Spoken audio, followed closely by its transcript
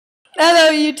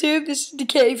Hello YouTube, this is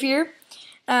Decave here.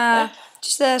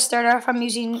 Just to start off, I'm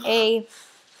using a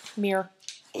mirror.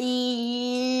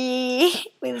 Wait,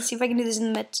 let's see if I can do this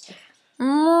in the midst.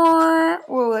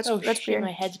 Whoa, that's shit, weird.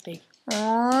 my head's big.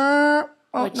 Oh,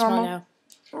 Wait, small now.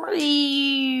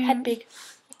 Head big.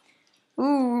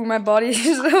 Ooh, my body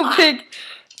is so big.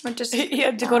 Yeah,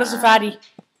 Dakota's a fatty. He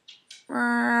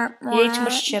ate too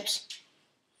much chips.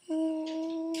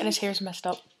 And his hair's messed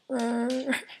up.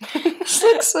 This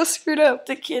looks so screwed up.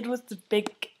 The kid with the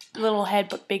big little head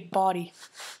but big body.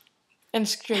 And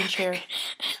strange hair.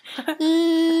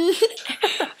 We're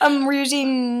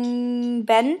using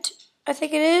Bent, I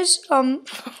think it is. Okay,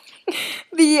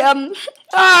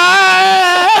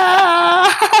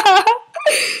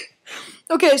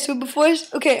 so I'm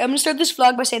gonna start this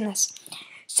vlog by saying this.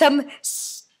 Some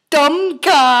dumb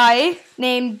guy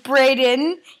named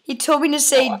Brayden, he told me to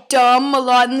say dumb a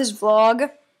lot in this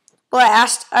vlog. Well,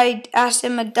 I asked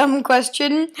him a dumb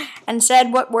question and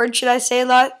said what word should I say a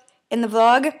lot in the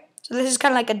vlog. So this is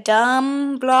kind of like a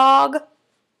dumb vlog.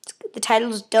 The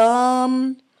title is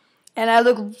dumb, and I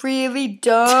look really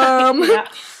dumb. Yeah.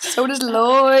 So does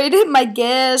Lloyd, my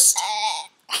guest.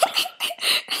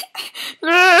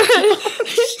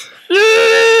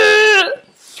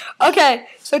 Okay,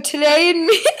 so today in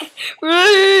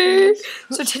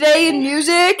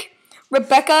music,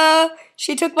 Rebecca,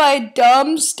 she took my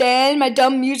dumb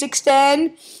music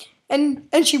stand, and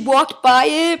she walked by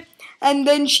it, and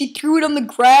then she threw it on the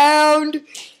ground,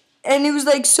 and it was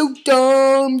like so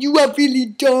dumb. You are really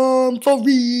dumb, for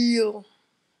real.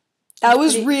 That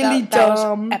was really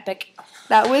dumb. That was epic.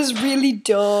 That was really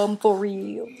dumb, for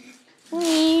real. What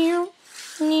are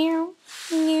you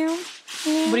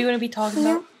going to be talking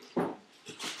about?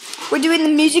 We're doing the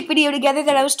music video together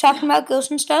that I was talking about,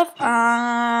 ghosts and stuff. Did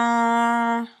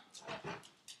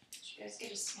you guys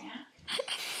get a snack?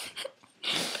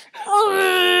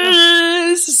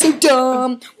 This is so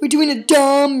dumb. We're doing a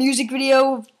dumb music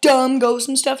video of dumb ghosts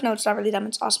and stuff. No, it's not really dumb.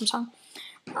 It's an awesome song.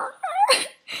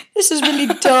 This is really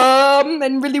dumb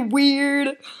and really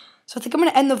weird. So I think I'm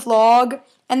going to end the vlog,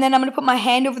 and then I'm going to put my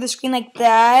hand over the screen like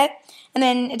that, and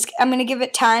then I'm going to give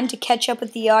it time to catch up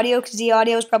with the audio, because the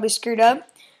audio is probably screwed up.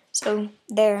 So,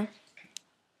 there.